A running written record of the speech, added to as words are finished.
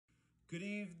Good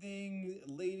evening,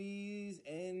 ladies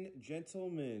and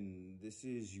gentlemen. This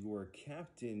is your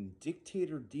captain,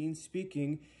 Dictator Dean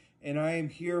speaking, and I am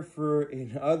here for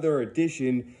another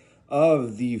edition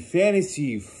of the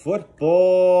Fantasy Football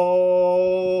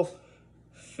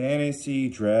Fantasy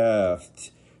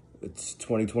Draft. It's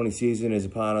 2020 season is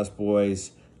upon us,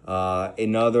 boys.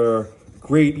 Another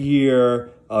great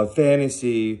year of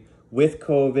fantasy with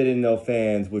COVID and no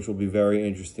fans, which will be very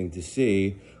interesting to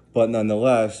see. But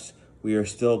nonetheless, we are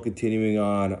still continuing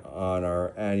on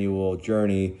our annual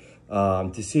journey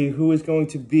to see who is going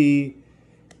to be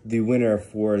the winner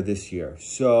for this year.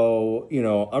 So,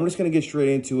 I'm just going to get straight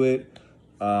into it.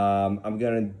 I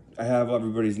have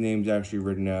everybody's names actually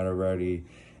written out already.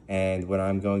 And what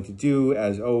I'm going to do,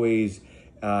 as always,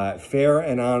 fair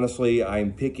and honestly,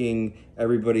 I'm picking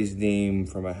everybody's name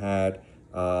from a hat.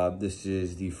 This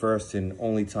is the first and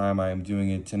only time I am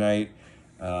doing it tonight.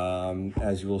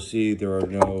 As you will see, there are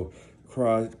no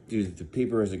the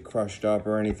paper isn't crushed up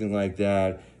or anything like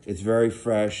that. It's very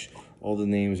fresh. All the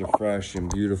names are fresh and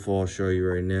beautiful. I'll show you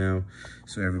right now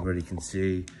so everybody can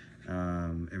see.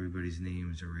 Everybody's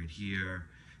names are right here.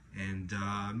 And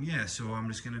yeah, so I'm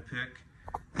just gonna pick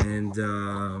and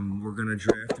we're gonna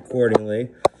draft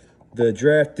accordingly. The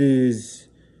draft is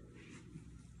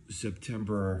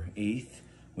September 8th,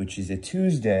 which is a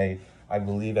Tuesday, I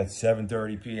believe at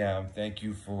 7:30 p.m. Thank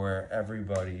you for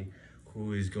everybody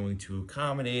who is going to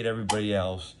accommodate everybody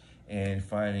else and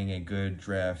finding a good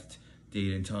draft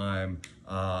date and time.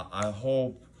 I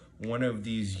hope one of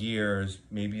these years,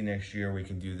 maybe next year, we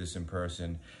can do this in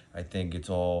person. I think it's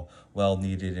all well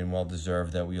needed and well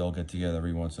deserved that we all get together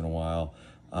every once in a while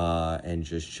and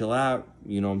just chill out,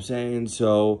 you know what I'm saying?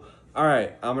 So, all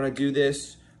right, I'm gonna do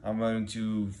this. I'm going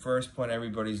to first put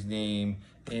everybody's name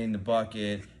in the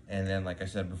bucket, and then, like I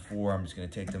said before, I'm just going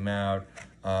to take them out.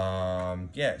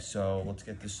 Yeah, so let's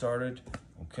get this started,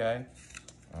 okay?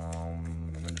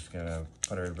 I'm just going to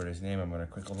put everybody's name. I'm going to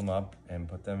crinkle them up and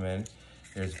put them in.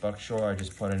 Here's Buckshore. I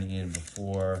just put it in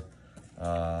before.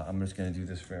 I'm just going to do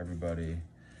this for everybody.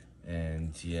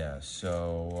 And, yeah,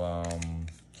 so,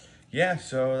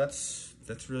 so that's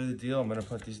really the deal. I'm going to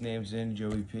put these names in,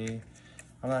 Joey P.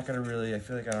 I'm not going to really, I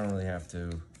feel like I don't really have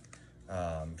to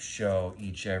show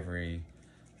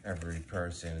every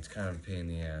person. It's kind of a pain in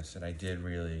the ass, and I did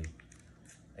really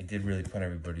put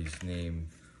everybody's name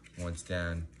once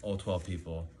down, all 12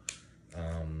 people.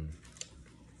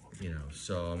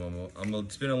 So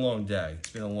it's been a long day.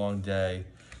 It's been a long day.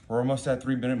 We're almost at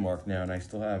 3-minute mark now, and I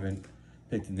still haven't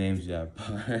picked the names yet,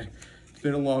 but it's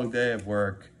been a long day of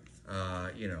work.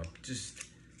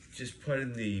 Just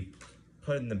putting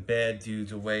the bad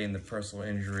dudes away in the personal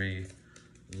injury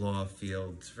law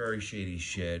field. It's very shady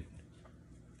shit.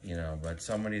 But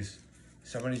somebody's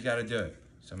got to do it.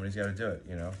 Somebody's got to do it,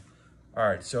 All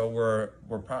right, so we're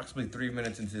approximately 3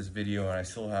 minutes into this video, and I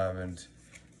still haven't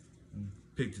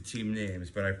picked the team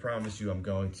names, but I promise you I'm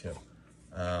going to.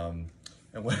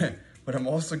 And what I'm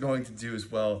also going to do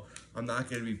as well, I'm not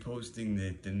going to be posting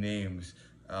the names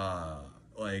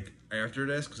like after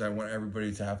this, because I want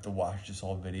everybody to have to watch this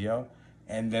whole video,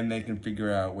 and then they can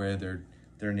figure out where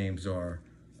their names are.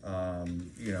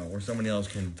 Or somebody else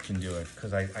can do it,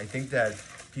 because I think that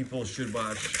people should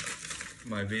watch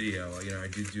my video. I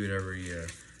do it every year,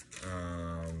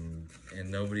 and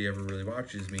nobody ever really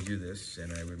watches me do this,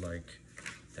 and I would like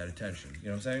that attention, you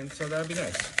know what I'm saying? So that'd be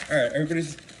nice. All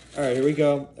right, here we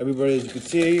go. Everybody, as you can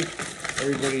see,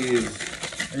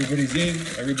 everybody's in.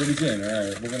 All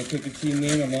right, we're gonna pick a team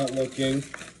name. I'm not looking.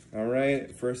 All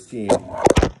right, first team.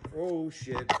 Oh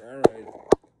shit, all right.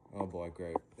 Oh boy,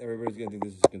 great. Everybody's gonna think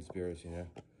this is a conspiracy, yeah?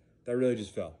 That really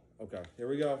just fell. Okay, here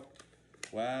we go.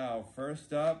 Wow,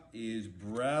 first up is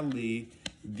Bradley,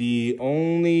 the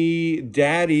only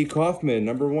daddy Kaufman.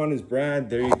 Number 1 is Brad,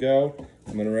 there you go.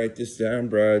 I'm gonna write this down.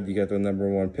 Brad, you got the number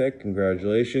 1 pick,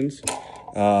 congratulations.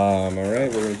 All right,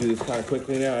 we're gonna do this kind of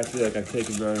quickly now. I feel like I've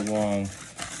taken very long,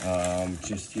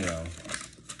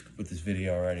 with this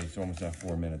video already. It's almost at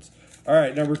 4 minutes. All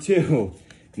right, number 2.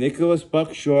 Nicholas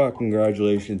Buckshaw,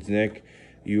 congratulations, Nick.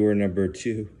 You are number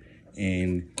 2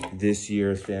 in this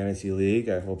year's fantasy league.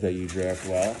 I hope that you draft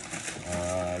well.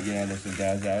 There's some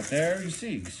guys out there. You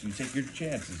take your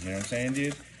chances. You know what I'm saying,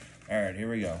 dude? All right, here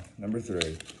we go. Number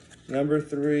 3. Number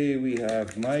 3, we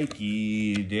have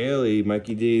Mikey Daly.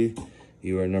 Mikey D,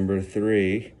 you are number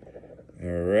 3. All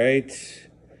right.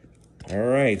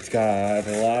 It's got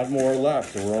a lot more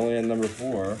left. So we're only at number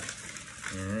 4.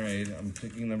 All right, I'm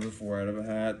picking number 4 out of a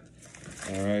hat.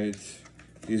 All right,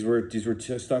 these were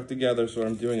stuck together, so what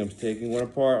I'm doing, I'm taking one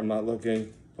apart, I'm not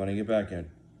looking, putting it back in.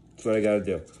 That's what I gotta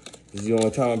do. This is the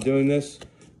only time I'm doing this.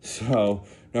 So,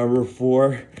 number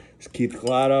 4, It's Keith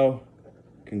Collado.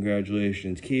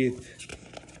 Congratulations, Keith.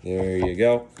 There you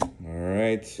go. All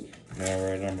right. Now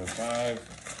we're at number 5.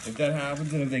 If that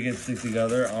happens and if they get stick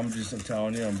together, I'm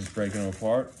telling you, I'm just breaking them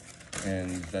apart. And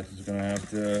that's just gonna have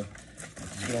to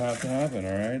happen,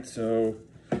 all right? So,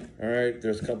 all right,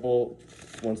 there's a couple,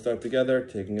 one stuck together,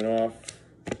 taking it off.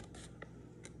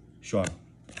 Sean,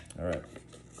 all right.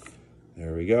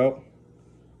 There we go.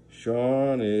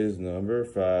 Sean is number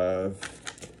 5.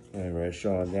 All right,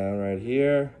 Sean down right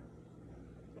here.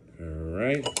 All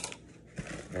right.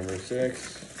 Number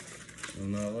 6.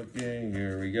 I'm not looking.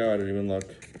 Here we go. I didn't even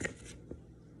look.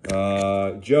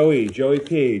 Joey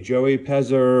P. Joey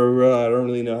Pezzer. I don't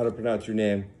really know how to pronounce your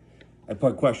name. I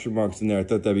put question marks in there. I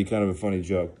thought that'd be kind of a funny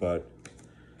joke, but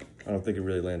I don't think it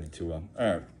really landed too well. All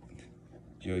right.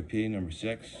 Joey P, number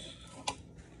 6.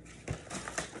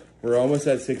 We're almost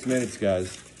at 6 minutes,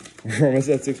 guys. We're almost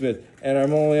at 6 minutes. And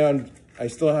I'm only on, I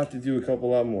still have to do a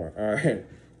couple lot more. All right.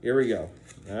 Here we go.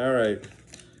 All right.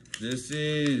 This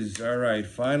is, all right,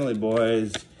 finally,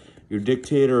 boys, your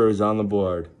dictator is on the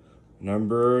board.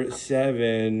 Number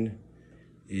 7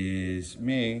 is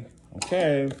me.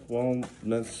 Okay, well,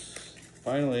 let's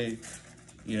finally,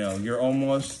 you know, you're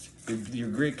almost, your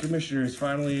great commissioner is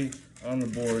finally on the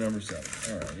board, number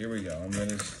 7. All right, here we go. I'm doing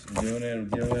it.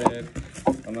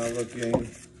 I'm not looking.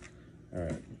 All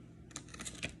right.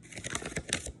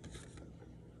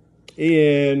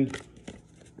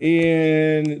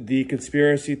 Ian, the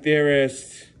conspiracy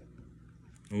theorist,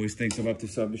 always thinks I'm up to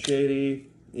something shady.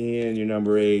 Ian, you're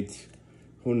number 8.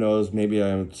 Who knows? Maybe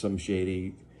I'm something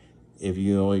shady. If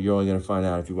you're only gonna find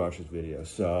out if you watch this video.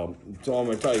 So that's all I'm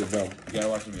gonna tell you, bro. You gotta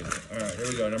watch the video. All right, here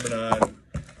we go. Number 9.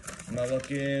 I'm not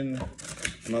looking.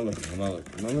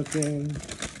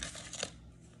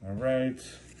 All right.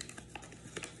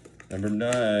 Number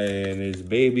 9 is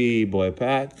baby boy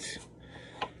Pat.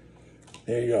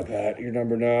 There you go, Pat. You're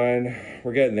number 9.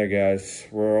 We're getting there, guys.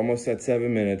 We're almost at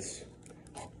 7 minutes.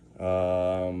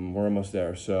 We're almost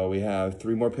there. So we have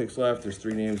 3 more picks left. There's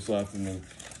 3 names left in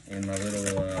my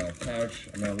little pouch.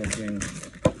 I'm not looking.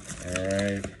 All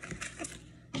right.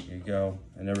 Here you go.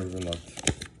 I never even looked.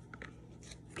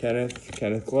 Kenneth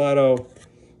Collado.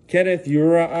 Kenneth,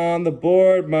 you're on the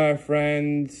board, my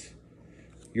friend.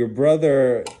 Your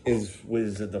brother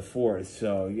was at the 4th,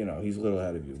 so, you know, he's a little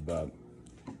ahead of you, but,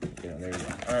 you know, there you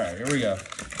go. All right, here we go.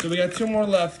 So we got 2 more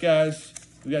left, guys.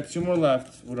 We got 2 more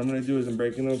left. What I'm going to do is I'm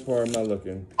breaking them apart. I'm not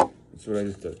looking. That's what I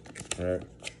just did. All right.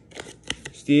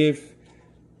 Steve,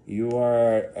 you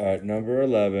are at number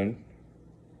 11.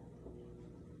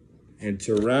 And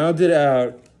to round it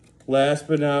out, last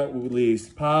but not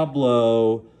least,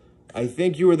 Pablo, I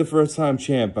think you were the first-time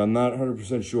champ. I'm not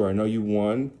 100% sure. I know you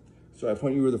won, so I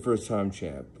thought you were the first-time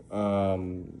champ.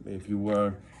 If you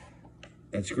were,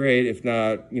 that's great. If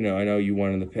not, you know, I know you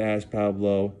won in the past,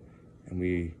 Pablo, and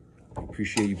we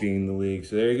appreciate you being in the league.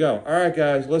 So there you go. All right,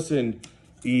 guys, listen,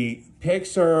 the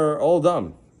picks are all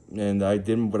done, and I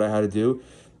did what I had to do.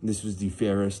 This was the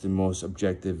fairest and most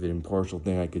objective and impartial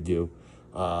thing I could do.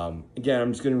 Again,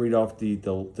 I'm just going to read off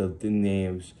the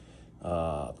names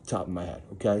top of my head,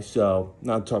 okay? So,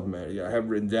 not top of my head. Yeah, I have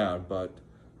written down, but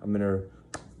I'm going to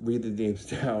read the names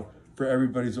down for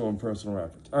everybody's own personal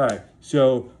reference. All right,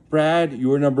 so Brad, you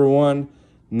were number 1.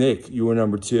 Nick, you were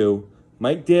number 2.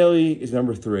 Mike Daly is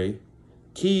number 3.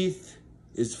 Keith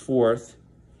is 4th.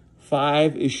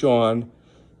 5 is Sean.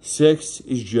 6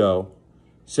 is Joe.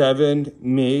 7,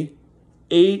 me.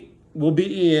 8 will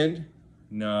be Ian.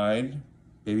 9,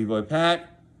 baby boy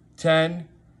Pat. 10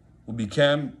 will be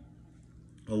Kem.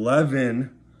 11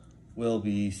 will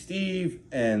be Steve.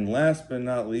 And last but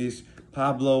not least,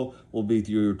 Pablo will be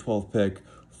your 12th pick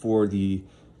for the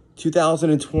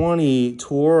 2020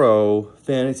 Touro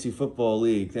Fantasy Football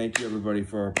League. Thank you, everybody,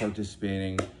 for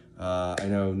participating. I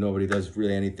know nobody does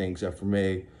really anything except for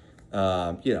me,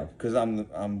 you know, because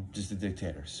I'm just a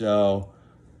dictator. So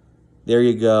there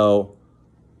you go.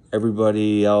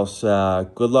 Everybody else,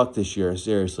 good luck this year.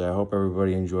 Seriously, I hope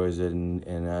everybody enjoys it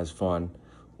and has fun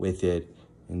with it.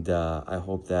 And I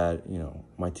hope that, you know,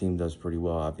 my team does pretty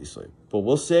well, obviously. But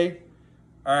we'll see.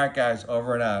 All right, guys,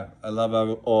 over and out. I love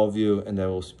all of you, and I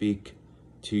will speak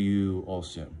to you all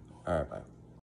soon. All right, bye.